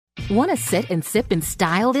Want to sit and sip in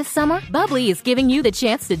style this summer? Bubbly is giving you the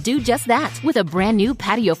chance to do just that with a brand new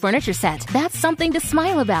patio furniture set. That's something to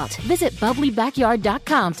smile about. Visit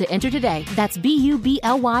bubblybackyard.com to enter today. That's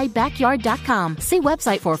BUBLY backyard.com. See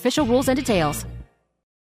website for official rules and details.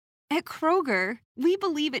 At Kroger, we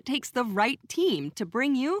believe it takes the right team to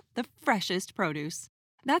bring you the freshest produce.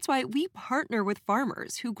 That's why we partner with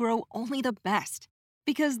farmers who grow only the best.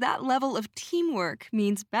 Because that level of teamwork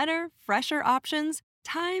means better, fresher options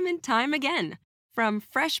time and time again. From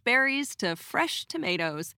fresh berries to fresh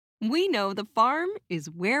tomatoes, we know the farm is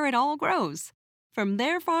where it all grows. From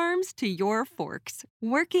their farms to your forks,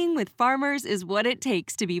 working with farmers is what it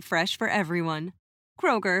takes to be fresh for everyone.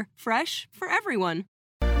 Kroger, fresh for everyone.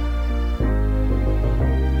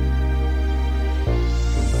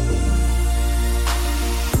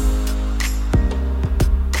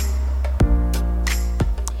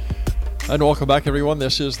 And welcome back, everyone.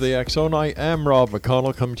 This is the X Zone. I am Rob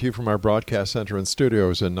McConnell, coming to you from our broadcast center and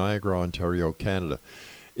studios in Niagara, Ontario, Canada.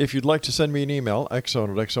 If you'd like to send me an email,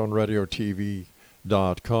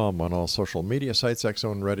 xzone@xzoneradiotv.com, on all social media sites, X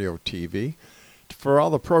Zone Radio TV. For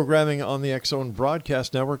all the programming on the X Zone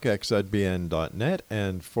Broadcast Network, xzbn.net,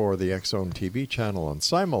 and for the X Zone TV channel on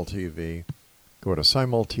SimulTV, go to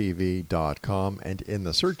simultv.com, and in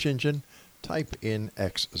the search engine, type in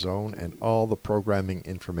X Zone, and all the programming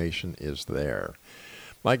information is there.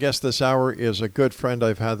 My guest this hour is a good friend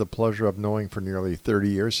I've had the pleasure of knowing for nearly 30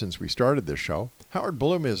 years since we started this show. Howard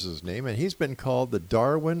Bloom is his name, and he's been called the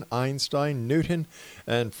Darwin, Einstein, Newton,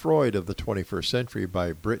 and Freud of the 21st century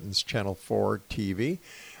by Britain's Channel 4 TV,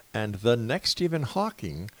 and the next Stephen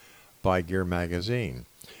Hawking by Gear Magazine.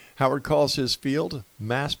 Howard calls his field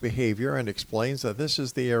mass behavior and explains that this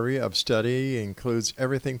is the area of study includes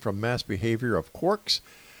everything from mass behavior of quarks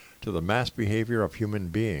to the mass behavior of human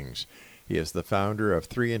beings. He is the founder of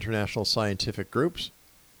 3 international scientific groups.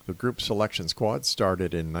 The Group Selection Squad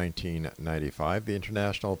started in 1995, the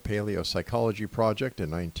International Paleopsychology Project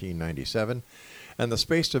in 1997, and the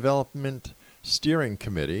Space Development Steering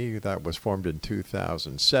Committee that was formed in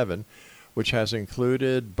 2007, which has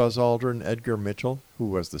included Buzz Aldrin, Edgar Mitchell, who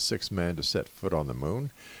was the 6th man to set foot on the moon,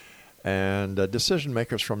 and decision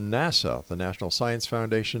makers from NASA, the National Science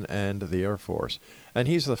Foundation, and the Air Force. And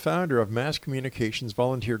he's the founder of Mass Communications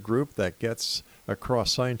Volunteer Group that gets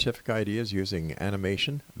across scientific ideas using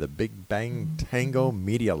animation, the Big Bang Tango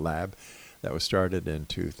Media Lab that was started in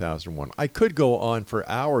 2001. I could go on for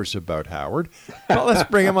hours about Howard, but let's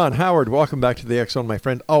bring him on. Howard, welcome back to the X Zone, my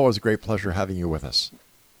friend. Always a great pleasure having you with us.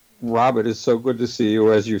 Rob, it is so good to see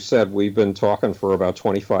you. As you said, we've been talking for about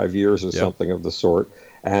 25 years or something of the sort,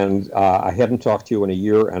 and I hadn't talked to you in a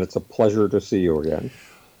year, and it's a pleasure to see you again.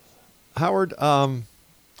 Howard,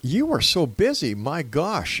 you are so busy. My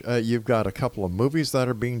gosh, you've got a couple of movies that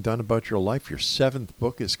are being done about your life. Your 7th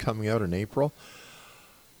book is coming out in April.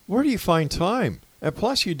 Where do you find time? And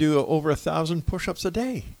plus, you do over 1,000 push-ups a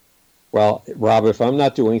day. Well, Rob, if I'm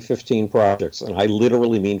not doing 15 projects, and I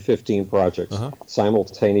literally mean 15 projects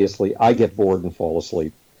simultaneously, I get bored and fall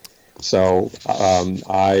asleep. So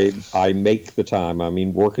I make the time. I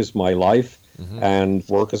mean, work is my life, and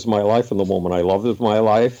work is my life, and the woman I love is my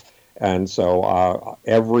life. And so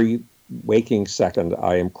every waking second,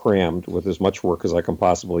 I am crammed with as much work as I can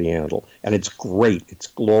possibly handle. And it's great. It's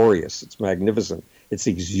glorious. It's magnificent. It's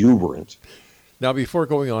exuberant. Now, before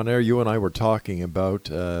going on air, you and I were talking about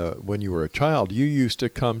when you were a child. You used to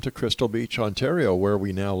come to Crystal Beach, Ontario, where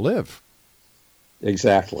we now live.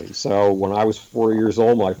 Exactly. So when I was 4 years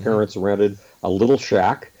old, my parents rented a little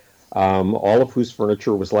shack, all of whose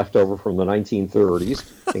furniture was left over from the 1930s,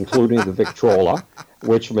 including the Victrola,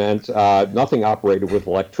 which meant nothing operated with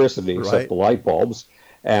electricity except the light bulbs.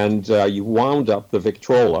 And you wound up the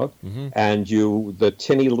Victrola, and the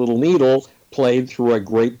tinny little needle played through a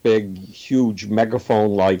great big huge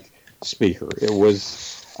megaphone-like speaker. It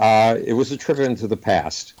was a trip into the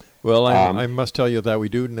past. Well, I must tell you that we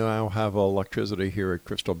do now have electricity here at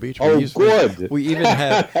Crystal Beach. Good. We even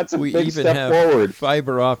have That's a big step forward.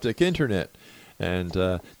 Fiber optic internet,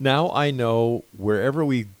 and now I know wherever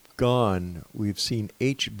we've gone, we've seen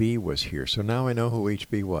HB was here. So now I know who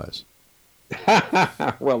HB was.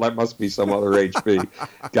 Well, that must be some other HB.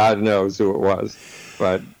 God knows who it was,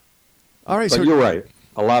 but. All right, but you're right.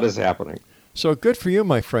 A lot is happening. So good for you,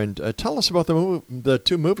 my friend. Tell us about the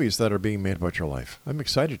 2 movies that are being made about your life. I'm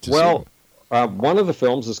excited to see them. One of the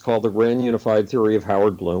films is called The Grand Unified Theory of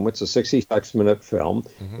Howard Bloom. It's a 66-minute film.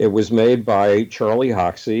 It was made by Charlie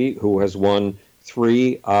Hoxie, who has won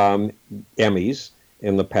 3 Emmys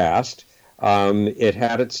in the past. It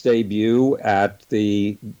had its debut at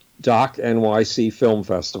the Doc NYC Film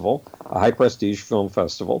Festival, a high-prestige film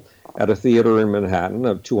festival, at a theater in Manhattan,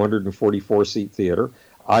 a 244-seat theater.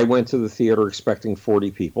 I went to the theater expecting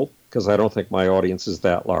 40 people because I don't think my audience is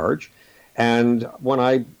that large. And when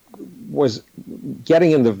I was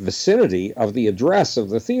getting in the vicinity of the address of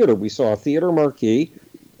the theater, we saw a theater marquee,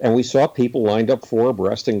 and we saw people lined up 4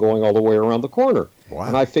 abreast and going all the way around the corner. Wow.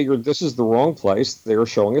 And I figured this is the wrong place. They were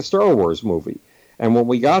showing a Star Wars movie. And when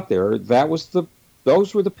we got there,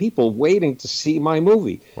 those were the people waiting to see my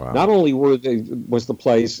movie. Wow. Not only was the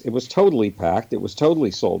place, it was totally packed, it was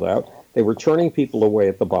totally sold out. They were turning people away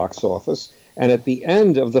at the box office. And at the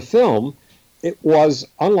end of the film, it was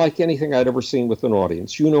unlike anything I'd ever seen with an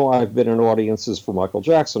audience. You know, I've been in audiences for Michael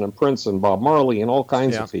Jackson and Prince and Bob Marley and all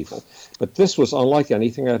kinds of people. But this was unlike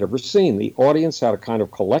anything I'd ever seen. The audience had a kind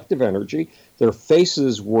of collective energy. Their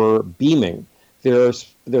faces were beaming.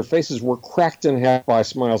 Their faces were cracked in half by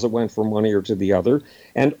smiles that went from one ear to the other.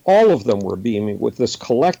 And all of them were beaming with this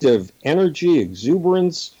collective energy,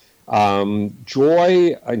 exuberance,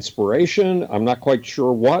 joy, inspiration. I'm not quite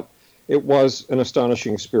sure what. It was an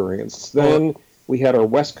astonishing experience. Then we had our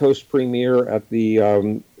West Coast premiere at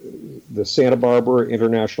the Santa Barbara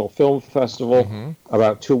International Film Festival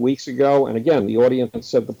about 2 weeks ago. And again, the audience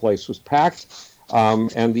said the place was packed,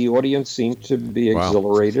 and the audience seemed to be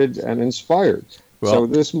exhilarated and inspired. So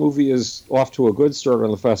this movie is off to a good start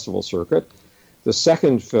on the festival circuit. The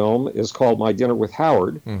second film is called My Dinner with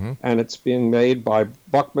Howard, and it's being made by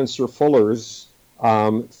Buckminster Fuller's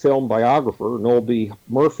film biographer, Noel B.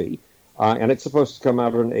 Murphy. And it's supposed to come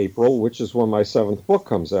out in April, which is when my 7th book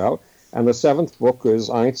comes out. And the 7th book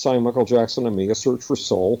is Einstein, Michael Jackson, and Me, A Search for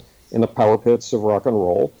Soul in the Power Pits of Rock and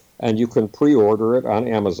Roll. And you can pre-order it on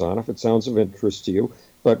Amazon if it sounds of interest to you.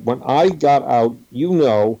 But when I got out, you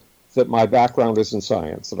know that my background is in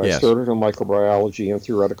science, that I started in microbiology and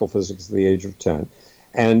theoretical physics at the age of 10.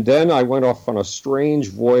 And then I went off on a strange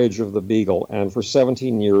voyage of the Beagle, and for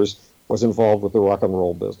 17 years was involved with the rock and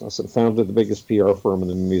roll business and founded the biggest PR firm in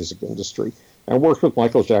the music industry. And worked with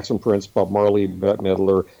Michael Jackson, Prince, Bob Marley, Bette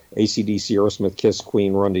Midler, AC/DC, Aerosmith, Kiss,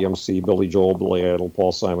 Queen, Run DMC, Billy Joel, Billy Idol,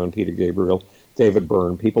 Paul Simon, Peter Gabriel, David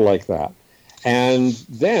Byrne, people like that. And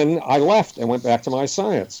then I left and went back to my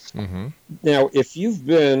science. Now, if you've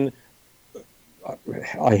been,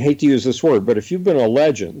 I hate to use this word, but if you've been a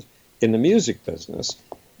legend in the music business,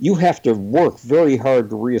 you have to work very hard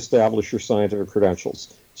to reestablish your scientific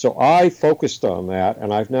credentials. So I focused on that,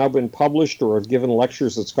 and I've now been published or have given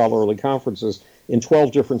lectures at scholarly conferences in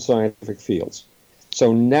 12 different scientific fields.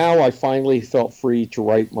 So now I finally felt free to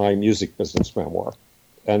write my music business memoir.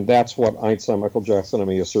 And that's what Einstein, Michael Jackson, and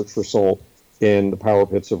Me, A Search for Soul in the Power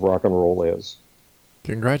Pits of Rock and Roll is.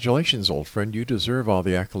 Congratulations, old friend. You deserve all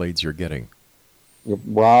the accolades you're getting.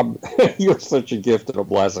 Rob, you're such a gift and a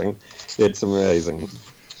blessing. It's amazing.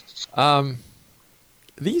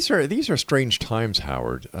 These are strange times,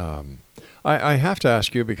 Howard. I have to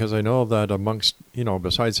ask you because I know that amongst,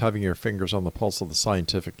 besides having your fingers on the pulse of the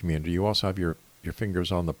scientific community, you also have your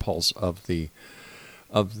fingers on the pulse of the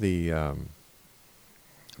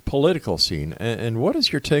political scene. And what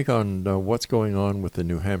is your take on what's going on with the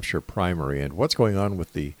New Hampshire primary and what's going on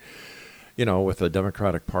with the, with the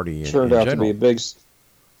Democratic Party in general?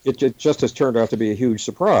 It just has turned out to be a huge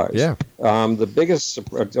surprise. Yeah. The biggest,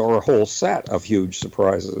 or a whole set of huge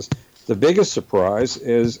surprises. The biggest surprise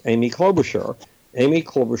is Amy Klobuchar. Amy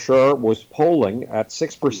Klobuchar was polling at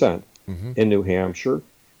 6% in New Hampshire,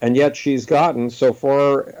 and yet she's gotten, so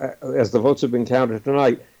far as the votes have been counted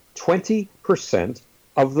tonight, 20%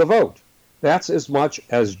 of the vote. That's as much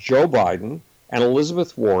as Joe Biden and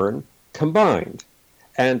Elizabeth Warren combined.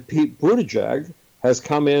 And Pete Buttigieg has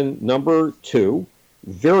come in number 2,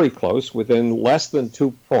 very close, within less than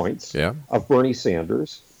 2 points of Bernie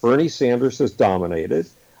Sanders. Bernie Sanders has dominated.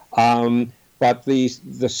 But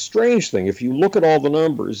the strange thing, if you look at all the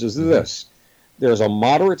numbers, is this. There's a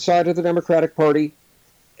moderate side of the Democratic Party,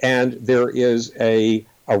 and there is a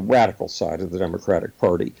radical side of the Democratic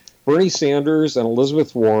Party. Bernie Sanders and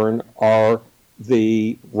Elizabeth Warren are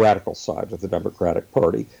the radical side of the Democratic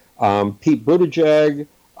Party. Pete Buttigieg,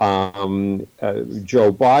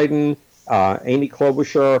 Joe Biden, Amy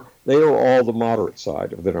Klobuchar, they are all the moderate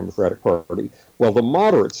side of the Democratic Party. Well, the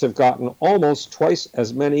moderates have gotten almost twice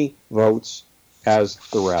as many votes as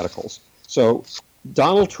the radicals. So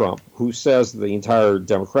Donald Trump, who says the entire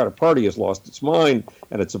Democratic Party has lost its mind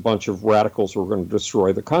and it's a bunch of radicals who are going to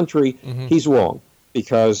destroy the country, he's wrong,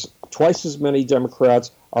 because twice as many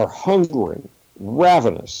Democrats are hungering,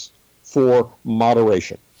 ravenous for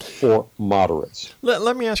moderation, for moderates.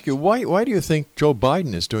 Let me ask you, why do you think Joe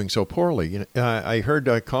Biden is doing so poorly? I heard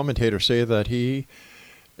a commentator say that he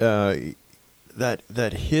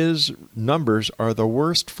that his numbers are the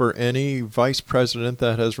worst for any vice president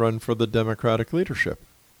that has run for the Democratic leadership.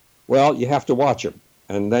 Well, you have to watch him,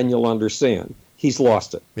 and then you'll understand. He's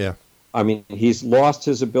lost it. Yeah. I mean, he's lost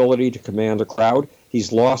his ability to command a crowd.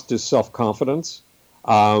 He's lost his self-confidence.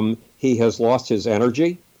 He has lost his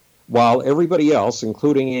energy, while everybody else,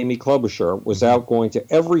 including Amy Klobuchar, was out going to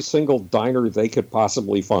every single diner they could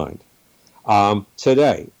possibly find.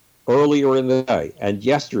 Today, earlier in the day, and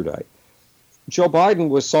yesterday, Joe Biden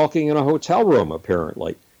was sulking in a hotel room,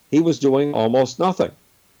 apparently. He was doing almost nothing.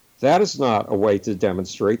 That is not a way to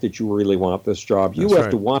demonstrate that you really want this job. You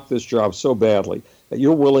have to want this job so badly that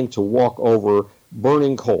you're willing to walk over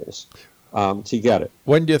burning coals to get it.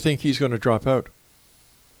 When do you think he's going to drop out?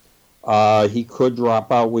 He could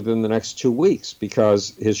drop out within the next 2 weeks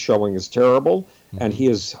because his showing is terrible and he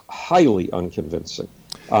is highly unconvincing.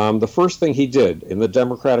 The first thing he did in the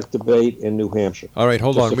Democratic debate in New Hampshire. All right,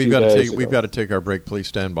 hold on. We've got to take our break. Please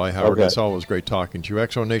stand by, Howard. Okay. It's always great talking to you.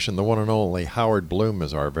 X-Zone Nation, the one and only Howard Bloom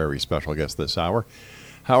is our very special guest this hour.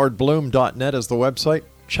 HowardBloom.net is the website.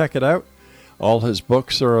 Check it out. All his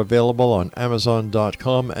books are available on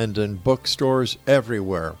Amazon.com and in bookstores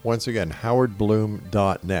everywhere. Once again,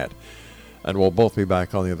 HowardBloom.net. And we'll both be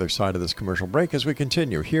back on the other side of this commercial break as we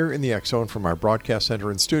continue here in the X-Zone from our broadcast center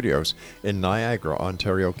and studios in Niagara,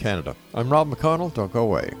 Ontario, Canada. I'm Rob McConnell. Don't go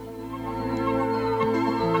away.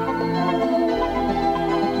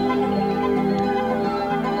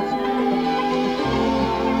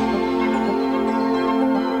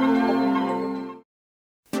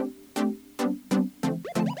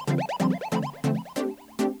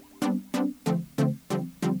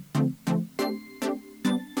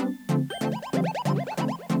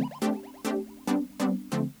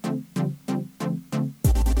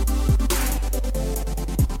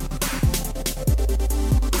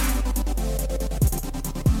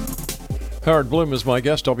 Howard Bloom is my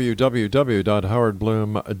guest,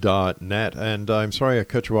 www.howardbloom.net. And I'm sorry I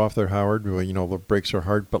cut you off there, Howard. You know, the breaks are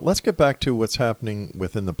hard. But let's get back to what's happening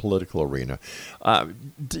within the political arena.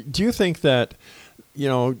 Do you think that, you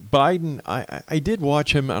know, Biden, I did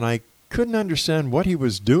watch him and I couldn't understand what he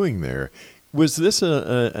was doing there. Was this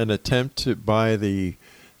an attempt by the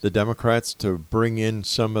Democrats to bring in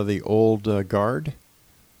some of the old guard?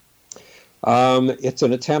 It's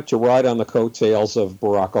an attempt to ride on the coattails of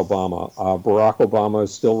Barack Obama. Barack Obama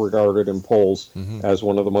is still regarded in polls as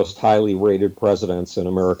one of the most highly rated presidents in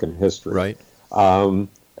American history. Right. And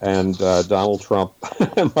Donald Trump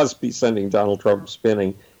must be sending Donald Trump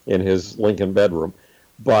spinning in his Lincoln bedroom.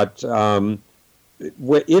 But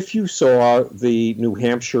if you saw the New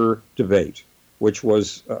Hampshire debate, which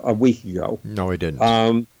was a week ago. No, I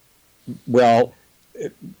didn't. Well,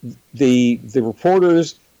 the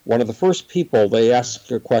reporters... One of the first people they ask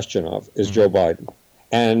a question of is Joe Biden.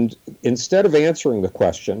 And instead of answering the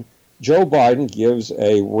question, Joe Biden gives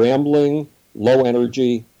a rambling,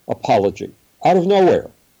 low-energy apology out of nowhere.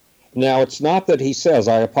 Now, it's not that he says,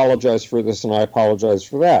 I apologize for this and I apologize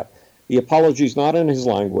for that. The apology is not in his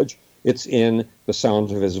language. It's in the sound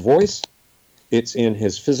of his voice. It's in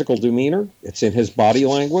his physical demeanor. It's in his body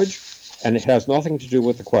language. And it has nothing to do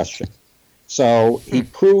with the question. So he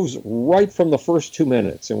proves right from the first 2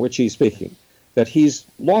 minutes in which he's speaking that he's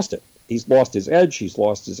lost it. He's lost his edge, he's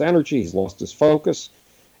lost his energy, he's lost his focus.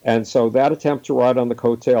 And so that attempt to ride on the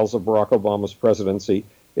coattails of Barack Obama's presidency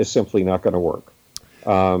is simply not going to work.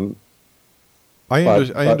 I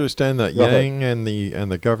understand that Yang and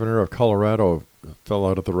the governor of Colorado fell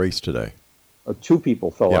out of the race today. Two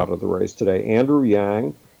people fell out of the race today. Andrew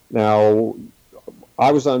Yang. Now,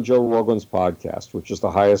 I was on Joe Rogan's podcast, which is the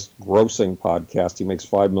highest grossing podcast. He makes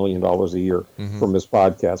 $5 million a year from his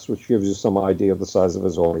podcast, which gives you some idea of the size of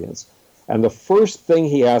his audience. And the first thing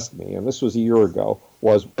he asked me, and this was a year ago,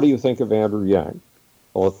 was, what do you think of Andrew Yang?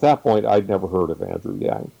 Well, at that point, I'd never heard of Andrew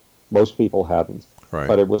Yang. Most people hadn't. Right.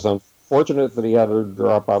 But it was unfortunate that he had to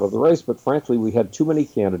drop out of the race. But frankly, we had too many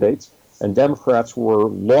candidates, and Democrats were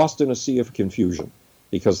lost in a sea of confusion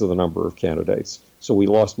because of the number of candidates. So we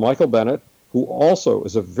lost Michael Bennet, who also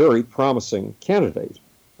is a very promising candidate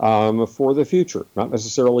for the future, not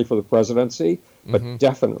necessarily for the presidency, but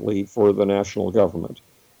definitely for the national government.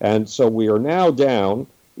 And so we are now down,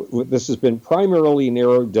 this has been primarily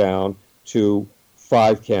narrowed down to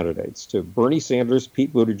 5 candidates, to Bernie Sanders,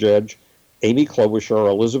 Pete Buttigieg, Amy Klobuchar,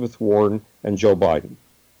 Elizabeth Warren, and Joe Biden.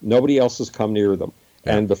 Nobody else has come near them.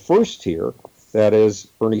 Yeah. And the first tier, that is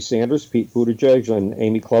Bernie Sanders, Pete Buttigieg, and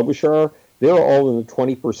Amy Klobuchar, they're all in the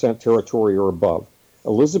 20% territory or above.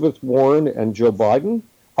 Elizabeth Warren and Joe Biden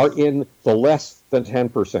are in the less than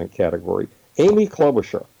 10% category. Amy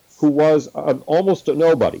Klobuchar, who was almost a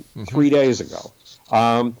nobody 3 days ago,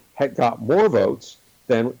 had got more votes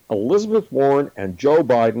than Elizabeth Warren and Joe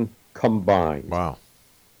Biden combined. Wow.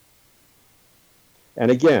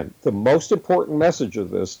 And again, the most important message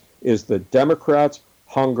of this is that Democrats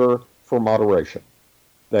hunger for moderation.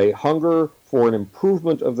 They hunger for an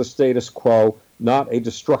improvement of the status quo, not a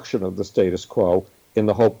destruction of the status quo in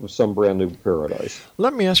the hope of some brand new paradise.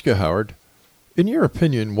 Let me ask you, Howard, in your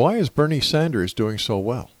opinion, why is Bernie Sanders doing so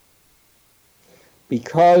well?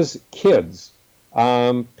 Because kids,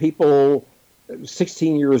 people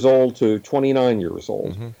 16 years old to 29 years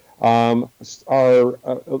old,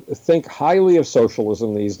 think highly of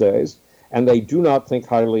socialism these days, and they do not think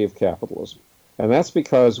highly of capitalism. And that's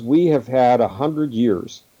because we have had 100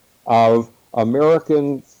 years of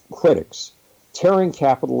American critics tearing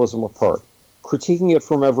capitalism apart, critiquing it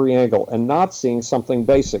from every angle, and not seeing something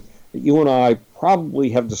basic that you and I probably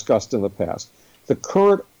have discussed in the past. The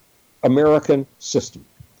current American system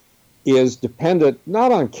is dependent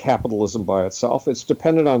not on capitalism by itself, it's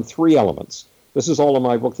dependent on three elements. This is all in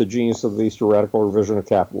my book, The Genius of the Least Radical Revision of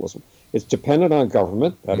Capitalism. It's dependent on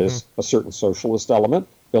government, that is a certain socialist element,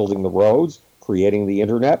 building the roads, creating the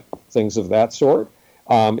internet, things of that sort.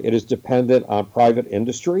 It is dependent on private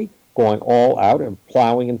industry, going all out and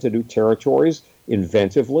plowing into new territories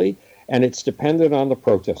inventively. And it's dependent on the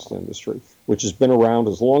protest industry, which has been around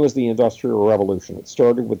as long as the Industrial Revolution. It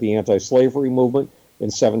started with the anti-slavery movement in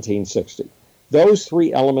 1760. Those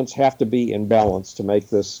three elements have to be in balance to make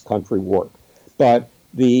this country work. But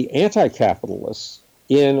the anti-capitalists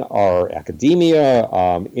in our academia,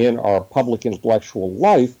 in our public intellectual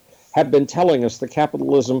life, have been telling us that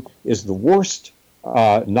capitalism is the worst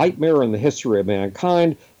nightmare in the history of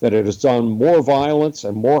mankind, that it has done more violence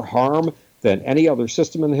and more harm than any other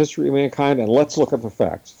system in the history of mankind. And let's look at the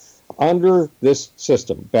facts. Under this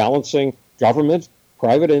system, balancing government,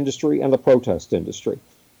 private industry, and the protest industry,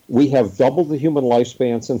 we have doubled the human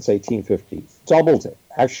lifespan since 1850. Doubled it.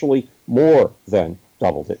 Actually, more than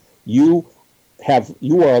doubled it. You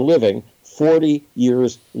are living 40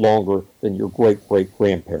 years longer than your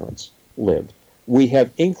great-great-grandparents lived. We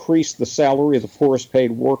have increased the salary of the poorest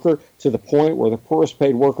paid worker to the point where the poorest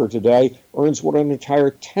paid worker today earns what an entire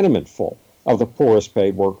tenement full of the poorest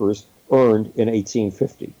paid workers earned in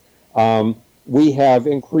 1850. We have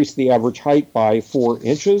increased the average height by 4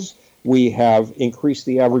 inches. We have increased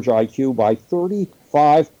the average IQ by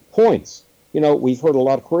 35 points. You know, we've heard a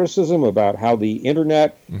lot of criticism about how the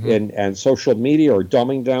internet and social media are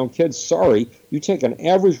dumbing down kids. Sorry, you take an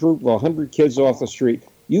average group of 100 kids off the street,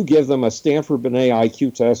 you give them a Stanford Binet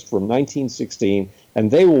IQ test from 1916, and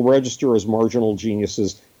they will register as marginal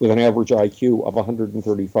geniuses with an average IQ of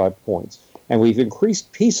 135 points. And we've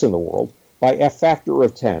increased peace in the world by a factor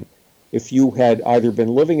of 10. If you had either been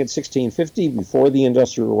living in 1650 before the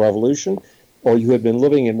Industrial Revolution, or you had been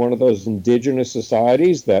living in one of those indigenous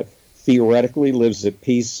societies that theoretically lives at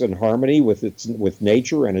peace and harmony with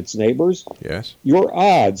nature and its neighbors, yes, your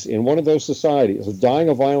odds in one of those societies of dying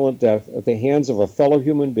a violent death at the hands of a fellow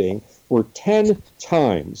human being were 10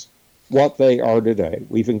 times what they are today.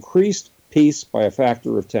 We've increased peace by a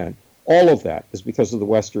factor of 10. All of that is because of the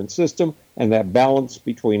Western system and that balance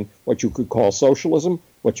between what you could call socialism,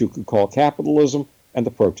 what you could call capitalism, and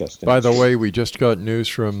the protest industry. By the way, we just got news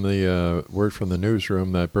from the word from the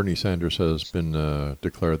newsroom that Bernie Sanders has been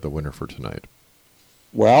declared the winner for tonight.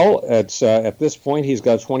 Well, it's at this point he's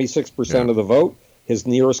got 26% of the vote. His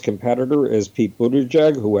nearest competitor is Pete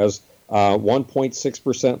Buttigieg, who has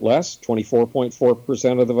 1.6% less,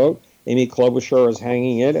 24.4% of the vote. Amy Klobuchar is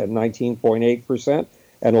hanging in at 19.8%,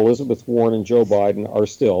 and Elizabeth Warren and Joe Biden are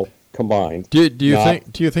still combined. Do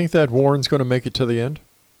you think that Warren's going to make it to the end?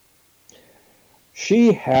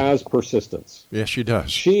 She has persistence. Yes, she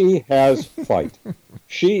does. She has fight.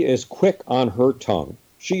 She is quick on her tongue.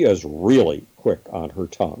 She is really quick on her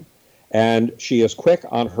tongue. And she is quick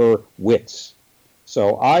on her wits.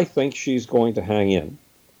 So I think she's going to hang in.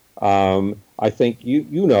 I think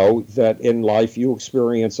you know that in life you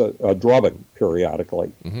experience a drubbing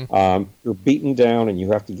periodically. You're beaten down and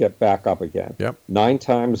you have to get back up again. Yep. 9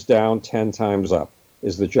 times down, 10 times up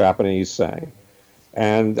is the Japanese saying.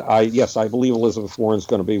 And I believe Elizabeth Warren's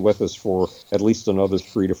going to be with us for at least another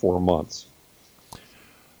 3 to 4 months.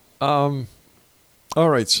 All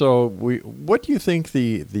right. So what do you think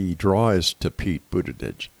the draw is to Pete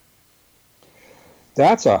Buttigieg?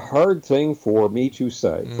 That's a hard thing for me to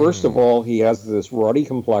say. First of all, he has this ruddy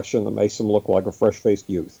complexion that makes him look like a fresh-faced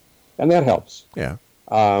youth, and that helps. Yeah.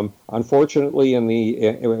 Unfortunately, in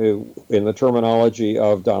the terminology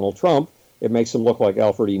of Donald Trump, it makes him look like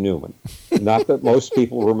Alfred E. Newman. Not that most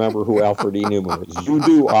people remember who Alfred E. Newman is. You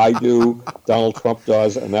do, I do, Donald Trump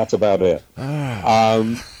does, and that's about it.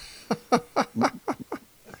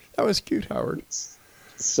 That was cute, Howard.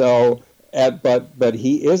 So, but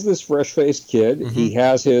he is this fresh-faced kid. Mm-hmm. He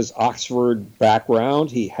has his Oxford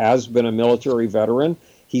background. He has been a military veteran.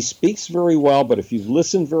 He speaks very well, but if you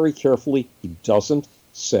listen very carefully, he doesn't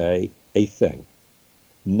say a thing.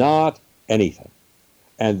 Not anything.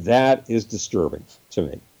 And that is disturbing to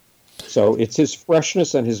me. So it's his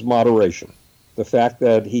freshness and his moderation. The fact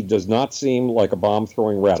that he does not seem like a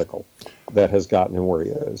bomb-throwing radical that has gotten him where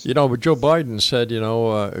he is. You know, but Joe Biden said,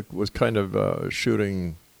 was kind of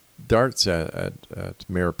shooting darts at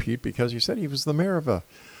Mayor Pete because he said he was the mayor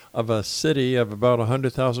of a city of about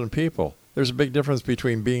 100,000 people. There's a big difference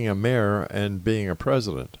between being a mayor and being a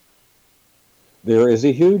president. There is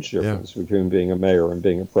a huge difference between being a mayor and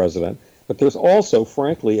being a president. But there's also,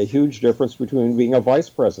 frankly, a huge difference between being a vice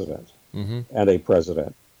president and a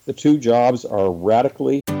president. The two jobs are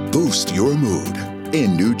radically... Boost your mood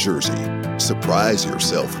in New Jersey. Surprise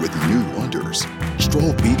yourself with new wonders.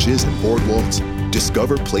 Stroll beaches and boardwalks.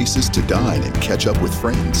 Discover places to dine and catch up with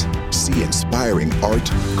friends. See inspiring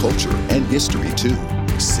art, culture, and history, too.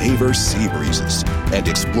 Savor sea breezes and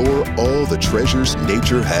explore all the treasures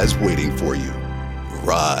nature has waiting for you.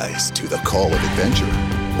 Rise to the call of adventure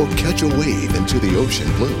or catch a wave into the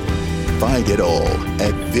ocean blue. Find it all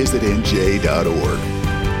at visitnj.org.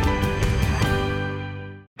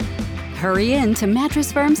 Hurry in to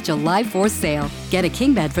Mattress Firm's July 4th sale. Get a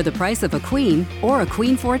king bed for the price of a queen or a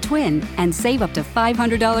queen for a twin and save up to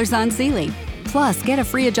 $500 on Sealy. Plus, get a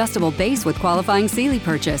free adjustable base with qualifying Sealy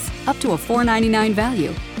purchase, up to a $499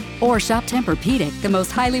 value. Or shop Tempur-Pedic, the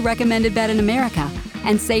most highly recommended bed in America,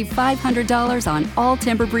 and save $500 on all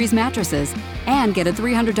Tempur-Breeze mattresses and get a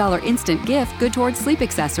 $300 instant gift good towards sleep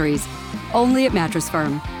accessories. Only at Mattress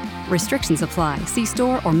Firm. Restrictions apply. See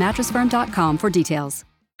store or mattressfirm.com for details.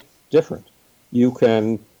 Different. You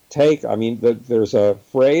can take, there's a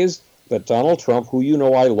phrase that Donald Trump, who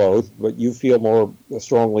I loathe, but you feel more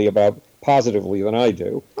strongly about positively than I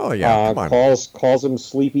do. Oh, yeah, come on. Calls him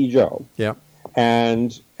Sleepy Joe. Yeah.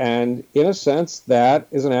 And in a sense, that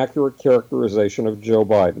is an accurate characterization of Joe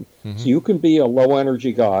Biden. Mm-hmm. So you can be a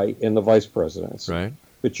low-energy guy in the vice presidency. Right.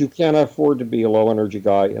 But you can't afford to be a low-energy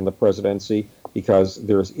guy in the presidency because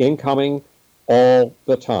there's incoming all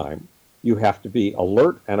the time. You have to be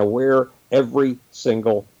alert and aware every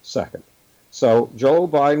single second. So Joe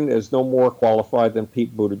Biden is no more qualified than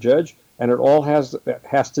Pete Buttigieg, and it all has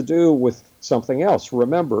to do with something else.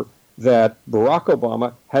 Remember that Barack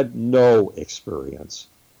Obama had no experience.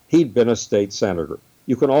 He'd been a state senator.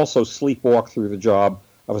 You can also sleepwalk through the job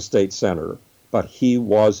of a state senator, but he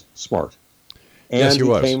was smart. And yes, he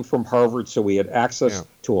was. Came from Harvard, so he had access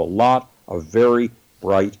to a lot of very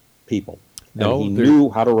bright people. And he knew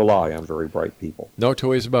how to rely on very bright people. No two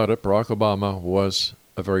ways about it. Barack Obama was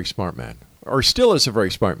a very smart man, or still is a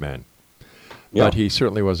very smart man. Yeah. But he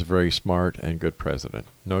certainly was a very smart and good president.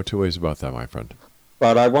 No two ways about that, my friend.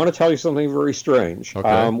 But I want to tell you something very strange.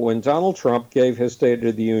 Okay. When Donald Trump gave his State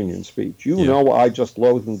of the Union speech, you know I just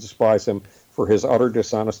loathe and despise him for his utter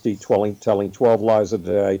dishonesty, telling 12 lies a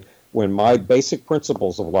day, when my basic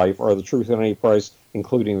principles of life are the truth at any price,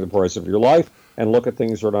 including the price of your life, and look at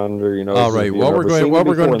things right under your nose. All right, what we're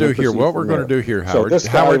going to do here, Howard. So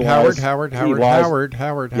Howard.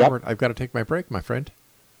 I've got to take my break, my friend.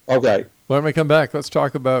 Okay. When we come back, let's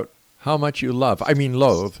talk about how much you loathe. That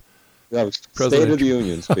was State of the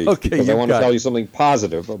Union speech. Okay, because I want to tell you something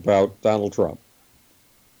positive about Donald Trump.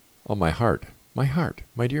 Oh, my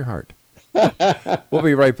dear heart. We'll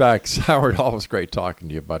be right back. Howard, always great talking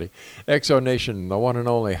to you, buddy. Exo Nation, the one and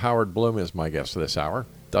only Howard Bloom is my guest this hour.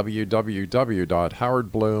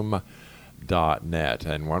 www.howardbloom.net.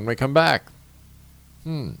 And when we come back,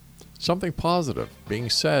 something positive being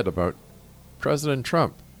said about President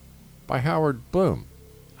Trump by Howard Bloom.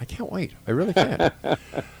 I can't wait. I really can't.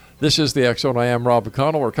 This is the Exo, and I am Rob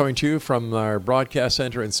McConnell. We're coming to you from our broadcast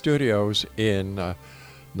center and studios in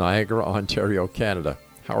Niagara, Ontario, Canada.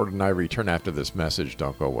 Howard and I return after this message.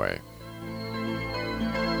 Don't go away.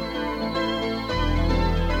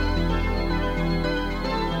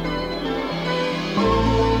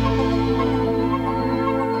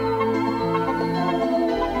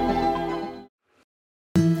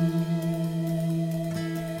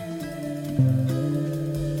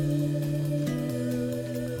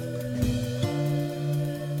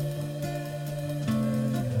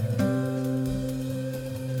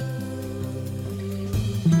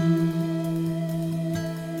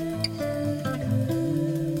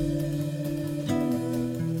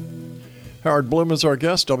 Howard Bloom is our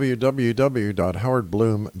guest,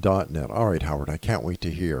 www.howardbloom.net. All right, Howard, I can't wait to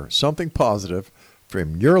hear something positive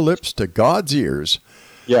from your lips to God's ears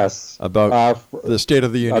Yes. About the State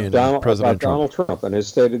of the Union, President Donald Trump and his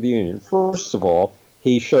State of the Union. First of all,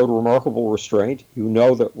 he showed remarkable restraint. You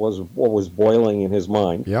know that was what was boiling in his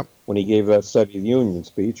mind when he gave that State of the Union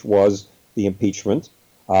speech was the impeachment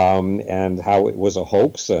and how it was a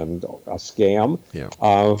hoax and a scam.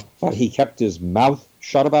 But he kept his mouth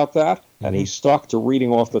shut about that, and he stuck to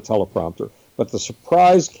reading off the teleprompter. But the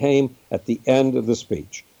surprise came at the end of the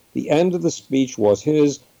speech. The end of the speech was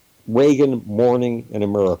his Reagan Morning in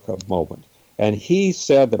America moment. And he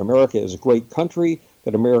said that America is a great country,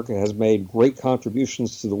 that America has made great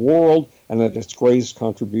contributions to the world, and that its greatest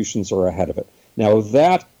contributions are ahead of it. Now,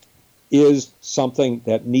 that is something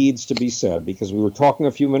that needs to be said, because we were talking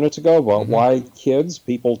a few minutes ago about why kids,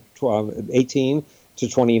 people 18 to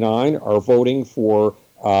 29, are voting for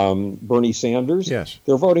Bernie Sanders. Yes.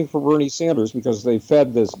 They're voting for Bernie Sanders because they've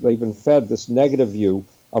been fed this negative view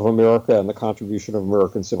of America and the contribution of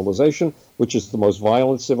American civilization, which is the most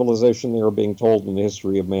violent civilization they are being told in the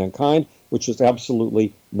history of mankind, which is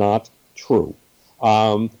absolutely not true.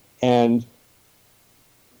 And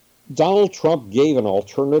Donald Trump gave an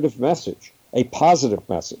alternative message, a positive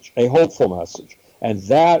message, a hopeful message. And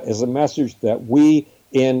that is a message that we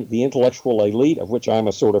in the intellectual elite, of which I'm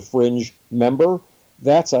a sort of fringe member,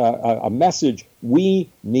 that's a message we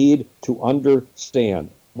need to understand.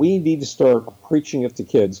 We need to start preaching it to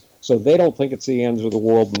kids so they don't think it's the end of the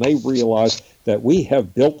world, and they realize that we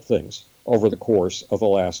have built things over the course of the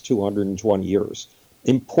last 220 years,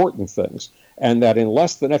 important things, and that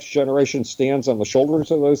unless the next generation stands on the shoulders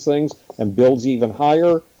of those things and builds even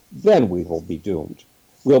higher, then we will be doomed.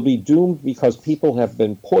 We'll be doomed because people have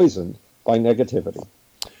been poisoned by negativity.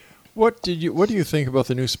 What do you think about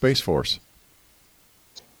the new Space Force?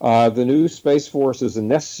 The new Space Force is a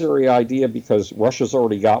necessary idea because Russia's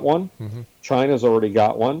already got one. China's already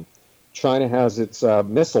got one. China has its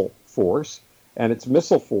missile force, and its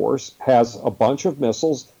missile force has a bunch of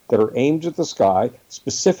missiles that are aimed at the sky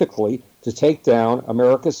specifically to take down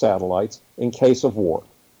America's satellites in case of war.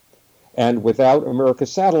 And without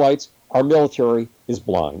America's satellites, our military is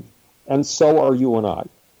blind. And so are you and I.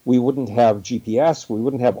 We wouldn't have GPS. We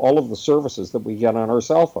wouldn't have all of the services that we get on our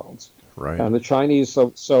cell phones. Right. And the Chinese,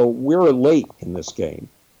 so we're late in this game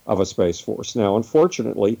of a Space Force. Now,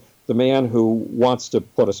 unfortunately, the man who wants to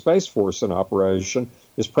put a Space Force in operation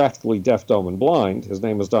is practically deaf, dumb, and blind. His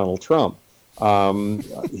name is Donald Trump.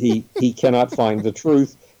 He cannot find the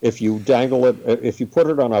truth. If you dangle it, if you put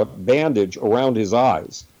it on a bandage around his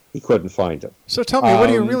eyes, he couldn't find it. So tell me, what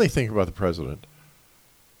do you really think about the president?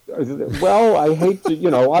 Well, I hate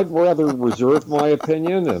to, I'd rather reserve my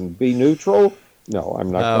opinion and be neutral. No,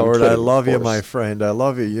 I'm not. Howard, I love you, my friend. I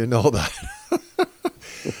love you. You know that.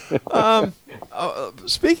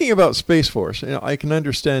 Speaking about Space Force, I can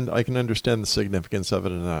understand the significance of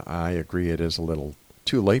it, and I agree it is a little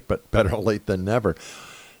too late, but better late than never.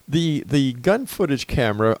 The gun footage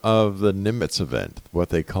camera of the Nimitz event, what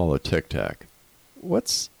they call a Tic Tac.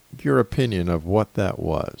 What's your opinion of what that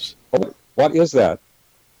was? What is that?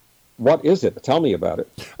 What is it? Tell me about it.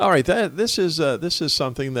 All right, this is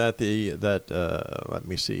something that let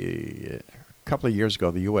me see, a couple of years ago,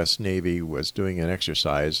 the U.S. Navy was doing an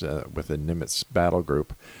exercise with the Nimitz battle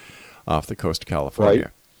group off the coast of California,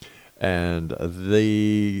 and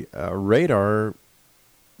the radar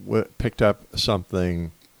picked up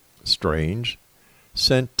something strange,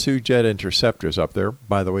 sent 2 jet interceptors up there.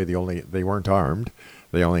 By the way, they weren't armed;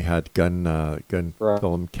 they only had gun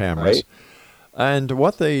film cameras. Right. And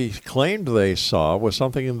what they claimed they saw was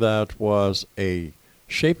something that was a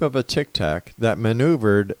shape of a Tic Tac that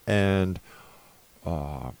maneuvered and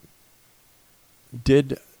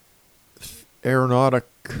did aeronautic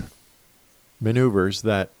maneuvers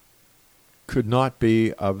that could not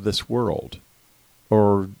be of this world,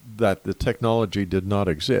 or that the technology did not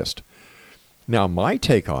exist. Now, my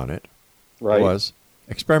take on it was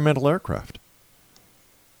experimental aircraft.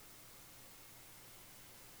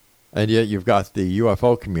 And yet you've got the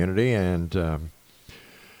UFO community and of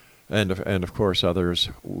course others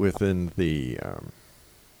within the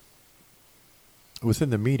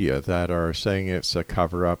media that are saying it's a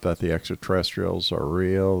cover-up, that the extraterrestrials are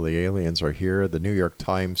real, the aliens are here. The New York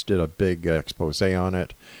Times did a big expose on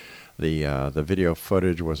it. The video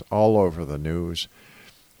footage was all over the news,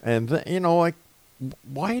 and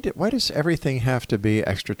why does everything have to be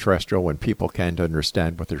extraterrestrial when people can't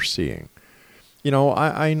understand what they're seeing?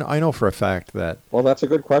 I know for a fact that... Well, that's a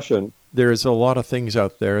good question. There's a lot of things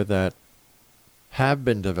out there that have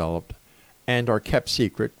been developed and are kept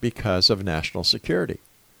secret because of national security.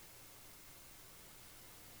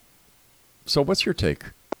 So what's your take?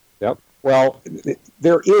 Yep. Well,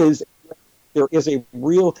 there is a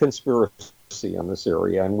real conspiracy in this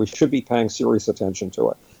area, and we should be paying serious attention to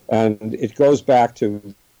it. And it goes back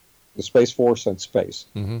to the Space Force and space.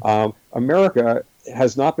 America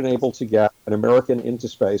has not been able to get an American into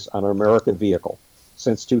space on an American vehicle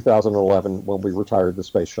since 2011 when we retired the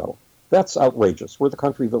space shuttle. That's outrageous. We're the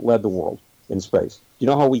country that led the world in space. You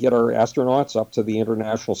know how we get our astronauts up to the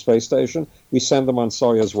International Space Station? We send them on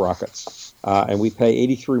Soyuz rockets, and we pay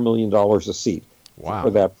 $83 million a seat for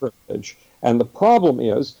that privilege. And the problem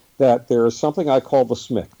is that there is something I call the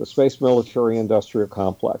SMIC, the Space Military Industrial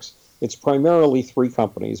Complex. It's primarily three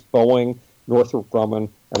companies, Boeing, Northrop Grumman,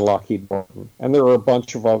 and Lockheed Martin. And there are a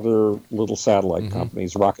bunch of other little satellite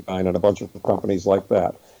companies, Rocketdyne and a bunch of companies like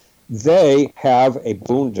that. They have a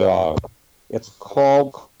boondoggle. It's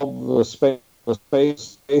called the Space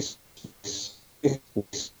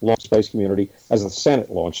Community as the Senate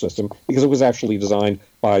launch system, because it was actually designed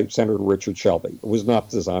by Senator Richard Shelby. It was not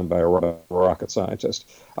designed by a rocket scientist.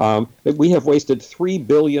 We have wasted $3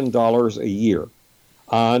 billion a year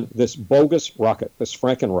on this bogus rocket, this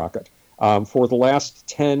Franken rocket, for the last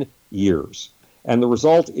 10 years. And the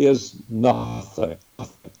result is nothing.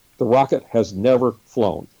 The rocket has never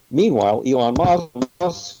flown. Meanwhile, Elon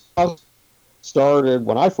Musk started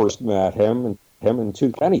when I first met him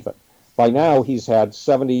in anything. By now, he's had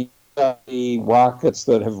 70 rockets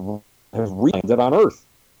that have landed on Earth.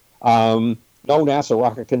 No NASA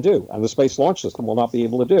rocket can do, and the Space Launch System will not be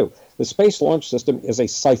able to do. The Space Launch System is a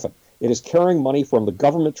siphon. It is carrying money from the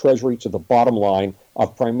government treasury to the bottom line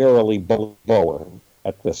of primarily Boeing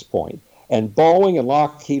at this point. And Boeing and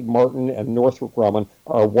Lockheed Martin and Northrop Grumman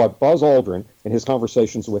are what Buzz Aldrin, in his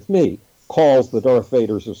conversations with me, calls the Darth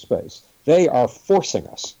Vaders of space. They are forcing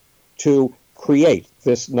us to create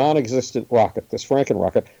this non-existent rocket, this Franken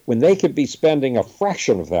rocket, when they could be spending a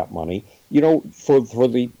fraction of that money, for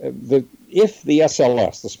the if the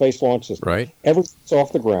SLS, the Space Launch System, ever gets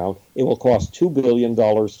off the ground, it will cost $2 billion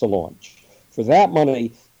to launch. For that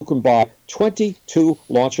money, you can buy 22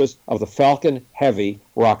 launches of the Falcon Heavy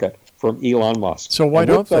rocket from Elon Musk. So why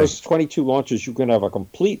don't those 22 launches, you can have a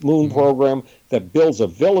complete moon program that builds a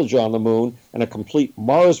village on the moon and a complete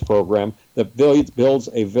Mars program that builds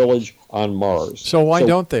a village on Mars. So why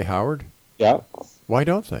don't they, Howard? Yeah. Why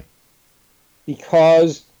don't they?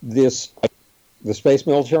 Because the Space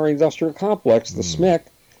Military Industrial Complex, the SMIC,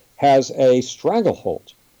 has a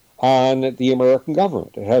stranglehold on the American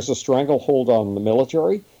government. It has a stranglehold on the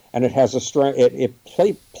military, and it has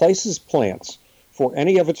places plants for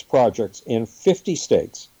any of its projects in 50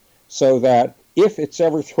 states, so that if it's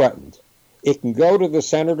ever threatened, it can go to the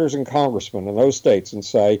senators and congressmen in those states and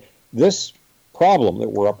say, this problem that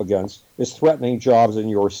we're up against is threatening jobs in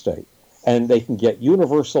your state. And they can get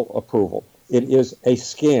universal approval. It is a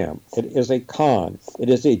scam. It is a con. It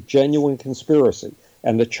is a genuine conspiracy.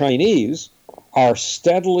 And the Chinese are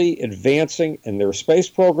steadily advancing in their space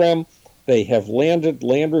program. They have landed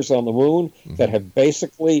landers on the moon that have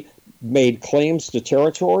basically made claims to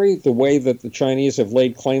territory the way that the Chinese have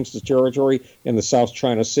laid claims to territory in the South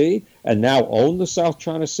China Sea and now own the South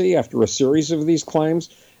China Sea after a series of these claims.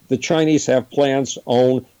 The Chinese have plans to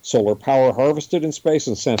own solar power harvested in space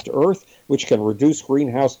and sent to Earth, which can reduce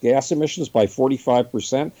greenhouse gas emissions by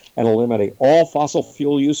 45% and eliminate all fossil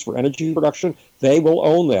fuel use for energy production. They will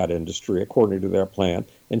own that industry, according to their plan,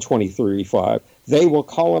 in 2035. They will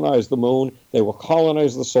colonize the moon, they will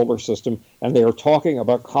colonize the solar system, and they are talking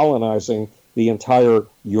about colonizing the entire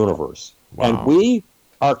universe. Wow. And we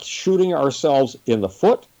are shooting ourselves in the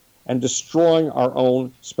foot and destroying our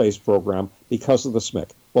own space program because of the SMIC.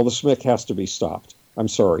 Well, the SMIC has to be stopped. I'm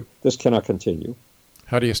sorry. This cannot continue.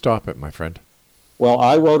 How do you stop it, my friend? Well,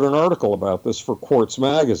 I wrote an article about this for Quartz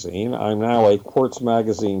Magazine. I'm now a Quartz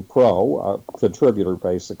Magazine Pro, a contributor,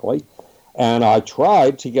 basically. And I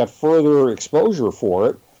tried to get further exposure for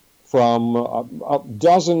it from a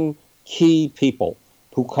dozen key people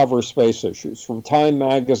who cover space issues, from Time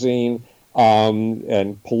Magazine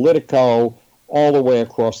and Politico, all the way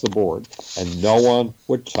across the board. And no one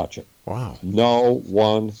would touch it. Wow. No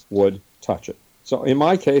one would touch it. So in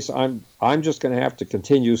my case, I'm just going to have to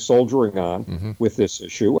continue soldiering on with this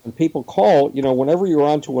issue. And people call, whenever you're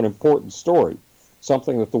onto an important story,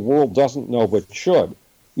 something that the world doesn't know but should,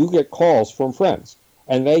 you get calls from friends.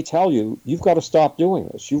 And they tell you, you've got to stop doing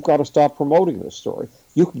this. You've got to stop promoting this story.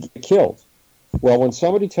 You can get killed. Well, when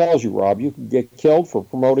somebody tells you, Rob, you can get killed for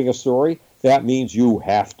promoting a story, that means you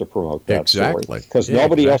have to promote that story. Because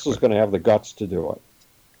nobody else is going to have the guts to do it.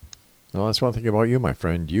 Well, that's one thing about you, my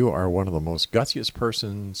friend. You are one of the most gutsiest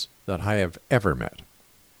persons that I have ever met.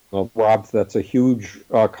 Well, Rob, that's a huge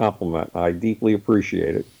compliment. I deeply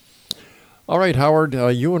appreciate it. All right, Howard,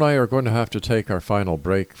 you and I are going to have to take our final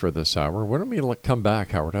break for this hour. When we come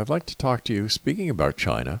back, Howard, I'd like to talk to you, speaking about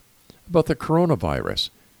China, about the coronavirus.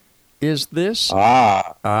 Is this...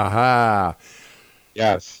 Aha!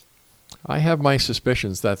 Yes. I have my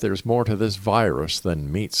suspicions that there's more to this virus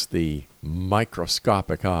than meets the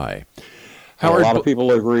microscopic eye. Howard, a lot of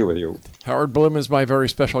people agree with you. Howard Bloom is my very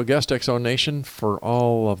special guest, X-Zone Nation, for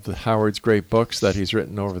all of Howard's great books that he's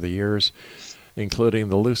written over the years, including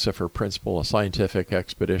The Lucifer Principle, a scientific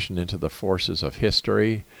expedition into the forces of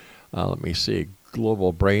history. Let me see.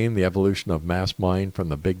 Global Brain, the evolution of mass mind from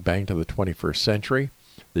the Big Bang to the 21st century.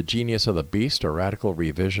 The Genius of the Beast, a radical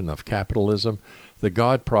revision of capitalism. The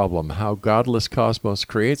God Problem, how godless cosmos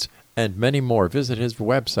creates, and many more. Visit his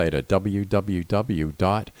website at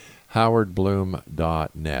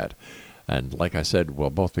www.howardbloom.net. And like I said, we'll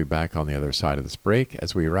both be back on the other side of this break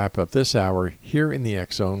as we wrap up this hour here in the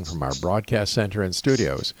X-Zone from our broadcast center and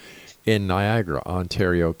studios in Niagara,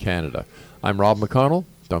 Ontario, Canada. I'm Rob McConnell.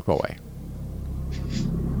 Don't go away.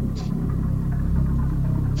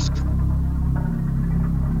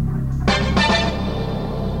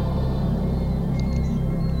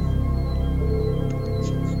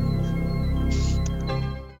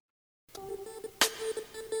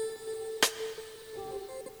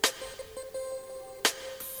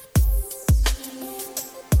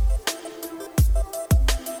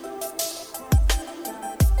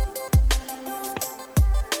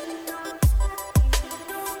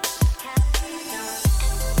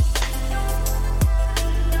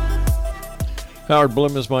 Howard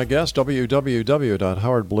Bloom is my guest,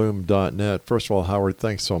 www.howardbloom.net. First of all, Howard,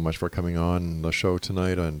 thanks so much for coming on the show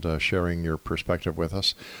tonight and sharing your perspective with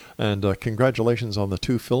us. And congratulations on the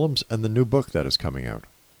 2 films and the new book that is coming out.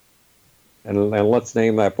 And let's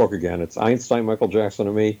name that book again. It's Einstein, Michael Jackson,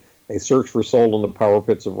 and Me, A Search for Soul in the Power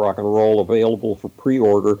Pits of Rock and Roll, available for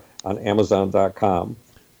pre-order on Amazon.com.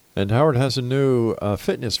 And Howard has a new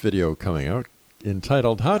fitness video coming out,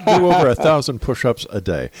 entitled "How to Do Over 1,000 Push-Ups a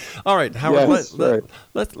Day." All right, Howard, yes,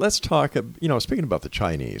 let's talk. Speaking about the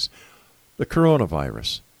Chinese, the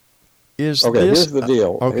coronavirus is okay. This, here's the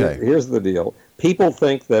deal. Okay, here's the deal. People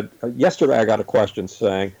think that yesterday I got a question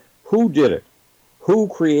saying, "Who did it? Who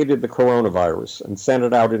created the coronavirus and sent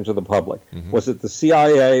it out into the public? Mm-hmm. Was it the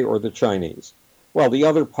CIA or the Chinese?" Well, the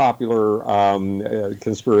other popular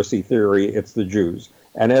conspiracy theory, it's the Jews.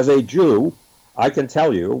 And as a Jew, I can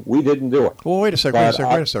tell you, we didn't do it. Well, wait a second.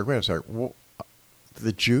 Well,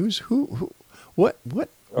 the Jews? Who? What?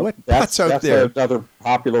 That's out there. That's another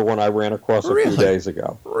popular one I ran across a few days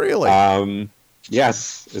ago. Really?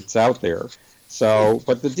 Yes, it's out there. So,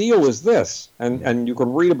 but the deal is this, and you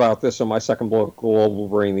can read about this in my second book, Global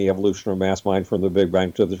Brain, The Evolution of Mass Mind from the Big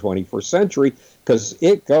Bang to the 21st Century, because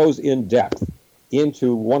it goes in depth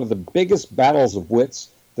into one of the biggest battles of wits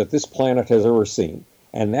that this planet has ever seen.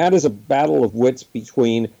 And that is a battle of wits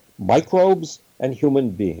between microbes and human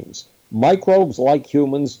beings. Microbes, like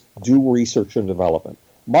humans, do research and development.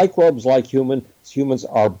 Microbes, like humans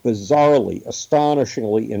are bizarrely,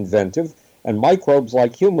 astonishingly inventive. And microbes,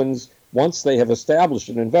 like humans, once they have established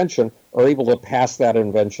an invention, are able to pass that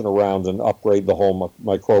invention around and upgrade the whole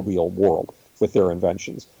microbial world with their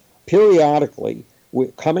inventions. Periodically,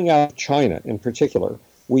 coming out of China in particular,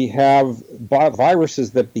 we have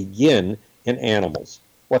viruses that begin in animals.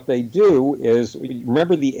 What they do is,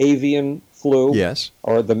 remember the avian flu? Yes.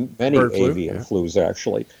 Or the many avian flus,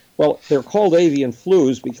 actually. Well, they're called avian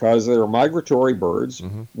flus because they're migratory birds,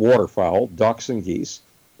 waterfowl, ducks and geese,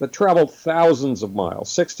 that travel thousands of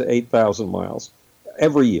miles, 6,000 to 8,000 miles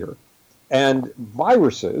every year. And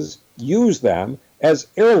viruses use them as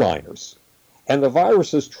airliners. And the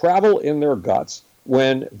viruses travel in their guts.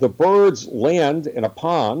 When the birds land in a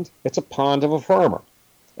pond, it's a pond of a farmer.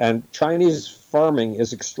 And Chinese farming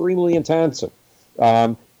is extremely intensive.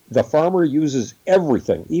 The farmer uses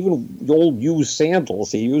everything, even the old used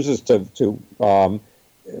sandals he uses to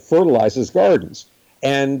fertilize his gardens.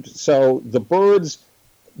 And so the birds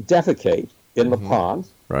defecate in the pond,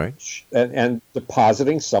 right, and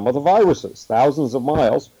depositing some of the viruses, thousands of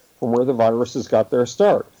miles from where the viruses got their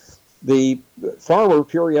start. The farmer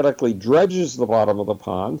periodically dredges the bottom of the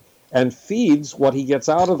pond and feeds what he gets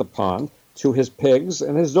out of the pond to his pigs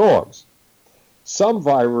and his dogs. Some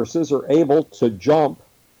viruses are able to jump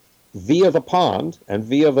via the pond and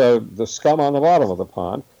via the scum on the bottom of the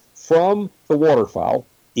pond from the waterfowl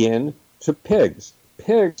into pigs.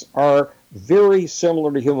 Pigs are very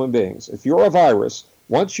similar to human beings. If you're a virus,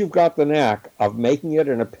 once you've got the knack of making it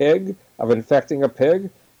in a pig, of infecting a pig,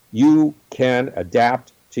 you can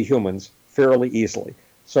adapt to humans fairly easily.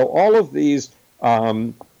 So all of these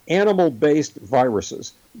animal-based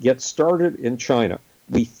viruses get started in China.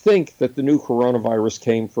 we think that the new coronavirus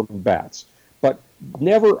came from bats. But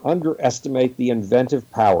never underestimate the inventive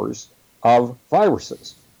powers of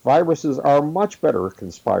viruses. Viruses are much better at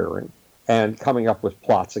conspiring and coming up with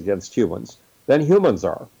plots against humans than humans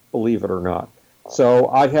are, believe it or not. So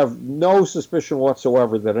I have no suspicion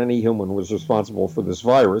whatsoever that any human was responsible for this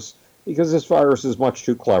virus, because this virus is much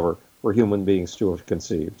too clever for human beings to have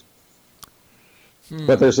conceived.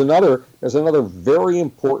 But there's another very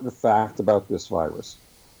important fact about this virus.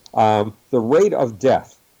 The rate of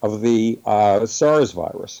death of the SARS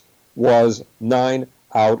virus was 9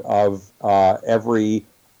 out of every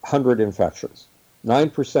 100 infections.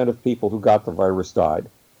 9% of people who got the virus died.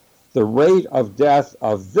 The rate of death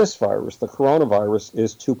of this virus, the coronavirus,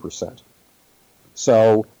 is 2%.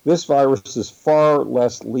 So this virus is far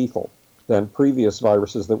less lethal than previous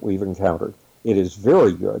viruses that we've encountered. It is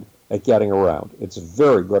very good at getting around. It's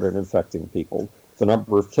very good at infecting people. The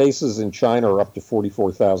number of cases in China are up to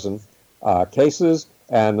 44,000 cases,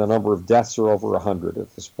 and the number of deaths are over 100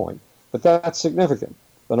 at this point. But that's significant.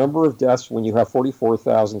 The number of deaths when you have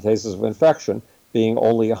 44,000 cases of infection being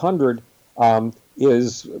only 100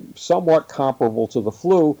 is somewhat comparable to the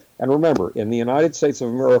flu. And remember, in the United States of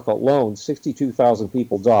America alone, 62,000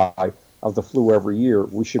 people die of the flu every year.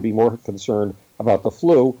 We should be more concerned about the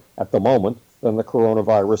flu at the moment than the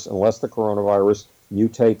coronavirus, unless the coronavirus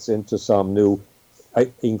mutates into some new,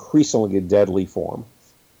 increasingly deadly form.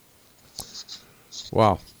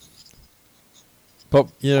 Wow. But,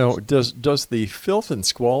 you know, does the filth and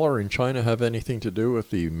squalor in China have anything to do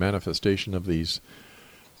with the manifestation of these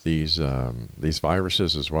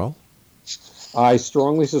viruses as well? I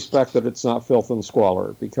strongly suspect that it's not filth and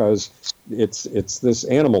squalor, because it's this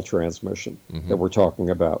animal transmission that we're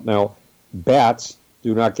talking about. Now, bats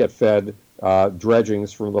do not get fed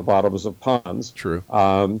dredgings from the bottoms of ponds. True.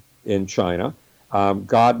 In China.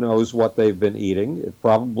 God knows what they've been eating. It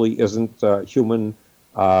probably isn't human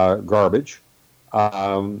garbage.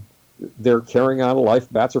 They're carrying on a life.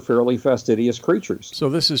 Bats are fairly fastidious creatures. So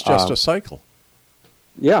this is just a cycle.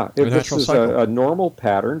 Yeah, this is a normal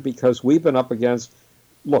pattern, because we've been up against,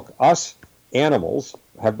 look, us animals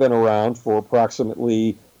have been around for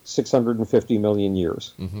approximately 650 million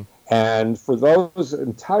years. And for those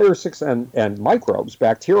entire and microbes,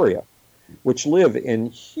 bacteria, which live in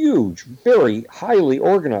huge, very highly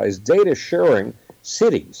organized, data-sharing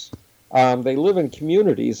cities, they live in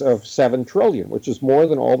communities of 7 trillion, which is more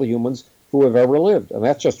than all the humans who have ever lived. And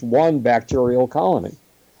that's just one bacterial colony.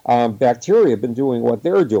 Bacteria have been doing what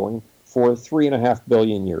they're doing for 3.5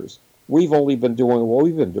 billion years. We've only been doing what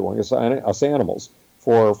we've been doing as us animals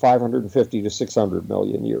for 550 to 600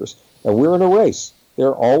 million years. And we're in a race.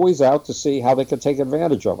 They're always out to see how they can take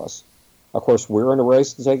advantage of us. Of course, we're in a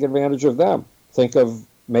race to take advantage of them. Think of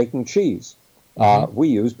making cheese. We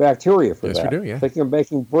use bacteria for that. Yes, we do, yeah. Think of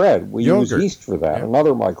making bread. We use yeast for that,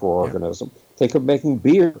 another microorganism. Think of making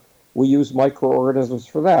beer. We use microorganisms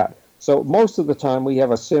for that. So most of the time we have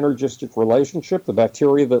a synergistic relationship. The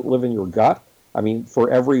bacteria that live in your gut, I mean, for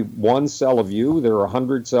every one cell of you, there are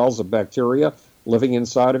 100 cells of bacteria living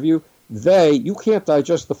inside of you. You can't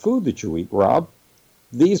digest the food that you eat, Rob.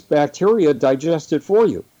 These bacteria digest it for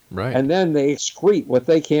you. Right. And then they excrete what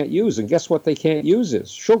they can't use. And guess what they can't use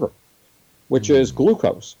is sugar, which is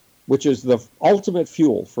glucose, which is the ultimate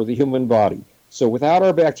fuel for the human body. So without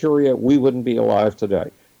our bacteria, we wouldn't be alive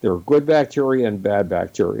today. There are good bacteria and bad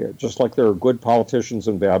bacteria, just like there are good politicians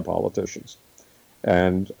and bad politicians.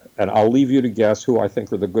 And I'll leave you to guess who I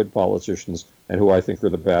think are the good politicians and who I think are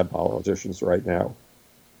the bad politicians right now.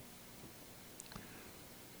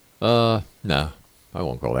 No, I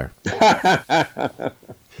won't go there.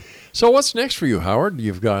 So what's next for you, Howard?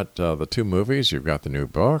 You've got the 2 movies. You've got the new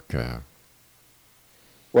book.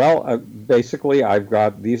 Well, basically,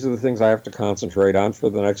 these are the things I have to concentrate on for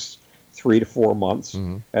the next 3 to 4 months.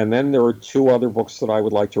 And then there are 2 other books that I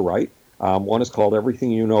would like to write. One is called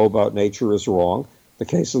Everything You Know About Nature is Wrong, The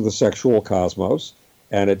Case of the Sexual Cosmos.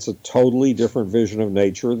 And it's a totally different vision of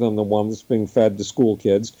nature than the one that's being fed to school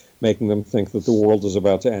kids, making them think that the world is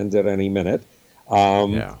about to end at any minute.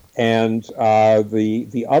 And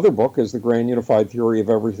the other book is The Grand Unified Theory of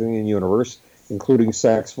Everything in the Universe, including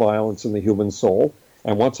sex, violence, and the human soul.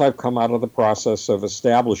 And once I've come out of the process of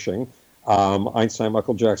establishing Einstein,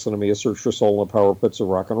 Michael Jackson, and Me, A Search for Soul in the Power Pits of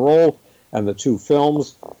Rock and Roll, and the 2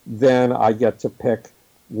 films, then I get to pick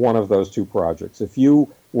one of those 2 projects. If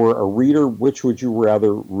you were a reader, which would you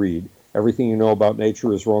rather read? Everything You Know About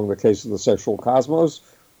Nature is Wrong, The Case of the Sexual Cosmos,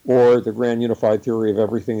 or The Grand Unified Theory of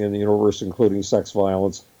Everything in the Universe, including sex,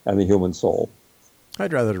 violence, and the human soul?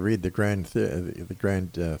 I'd rather read the grand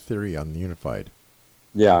theory on the unified.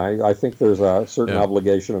 Yeah, I think there's a certain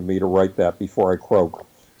obligation of me to write that before I croak,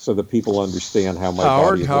 so that people understand how my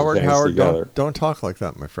body hangs together. Don't talk like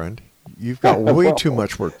that, my friend. You've got way too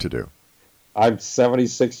much work to do. I'm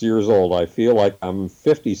 76 years old. I feel like I'm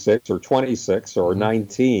 56 or 26 or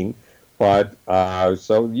 19, but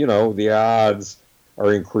so, the odds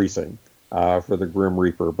are increasing for the Grim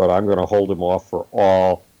Reaper, but I'm going to hold him off for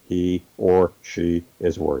all he or she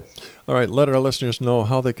is worth. All right, let our listeners know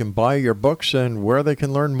how they can buy your books and where they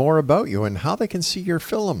can learn more about you and how they can see your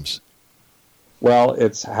films. Well,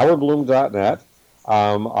 it's howardbloom.net.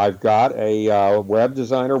 I've got a web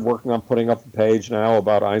designer working on putting up a page now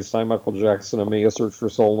about Einstein, Michael Jackson, and me, A Search for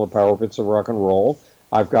Soul and the Power Bits of Rock and Roll.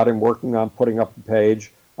 I've got him working on putting up a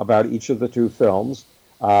page about each of the two films.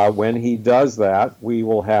 When he does that, we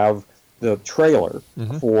will have the trailer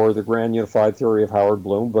for The Grand Unified Theory of Howard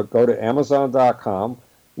Bloom. But go to Amazon.com,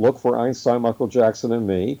 look for Einstein, Michael Jackson, and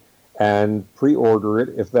me, and pre-order it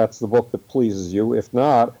if that's the book that pleases you. If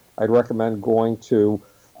not, I'd recommend going to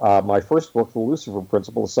my first book, The Lucifer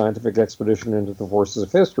Principle, A Scientific Expedition into the Forces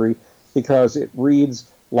of History, because it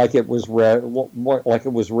reads like it was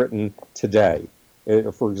written today.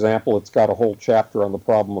 For example, it's got a whole chapter on the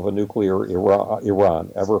problem of a nuclear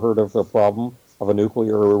Iran. Ever heard of the problem of a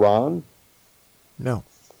nuclear Iran? No.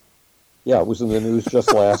 Yeah, it was in the news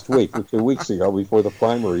just last week or 2 weeks ago before the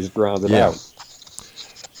primaries drowned it out.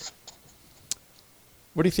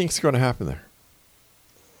 What do you think is going to happen there?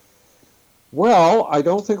 Well, I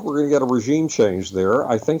don't think we're going to get a regime change there.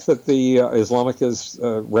 I think that the Islamic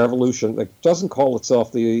revolution, that doesn't call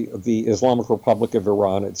itself the Islamic Republic of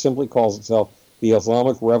Iran. It simply calls itself the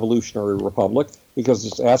Islamic Revolutionary Republic because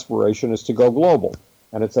its aspiration is to go global.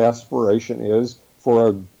 And its aspiration is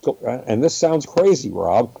and this sounds crazy,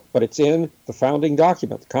 Rob, but it's in the founding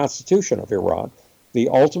document, the Constitution of Iran. The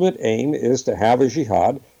ultimate aim is to have a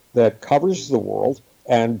jihad that covers the world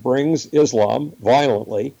and brings Islam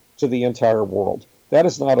violently to the entire world. That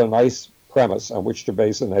is not a nice premise on which to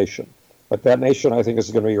base a nation. But that nation, I think,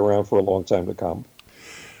 is going to be around for a long time to come.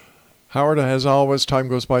 Howard, as always, time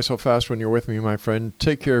goes by so fast when you're with me, my friend.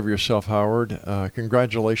 Take care of yourself, Howard.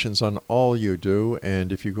 Congratulations on all you do.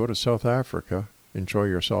 And if you go to South Africa, enjoy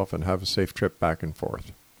yourself and have a safe trip back and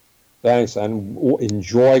forth. Thanks, and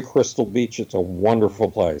enjoy Crystal Beach. It's a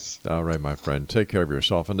wonderful place. All right, my friend. Take care of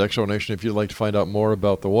yourself. And Exonation, if you'd like to find out more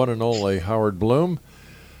about the one and only Howard Bloom,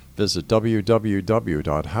 visit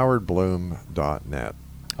www.howardbloom.net.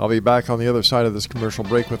 I'll be back on the other side of this commercial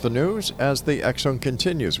break with the news as the X-Zone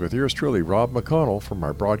continues with yours truly, Rob McConnell, from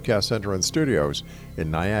our broadcast center and studios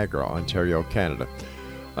in Niagara, Ontario, Canada.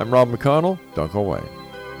 I'm Rob McConnell. Don't go away.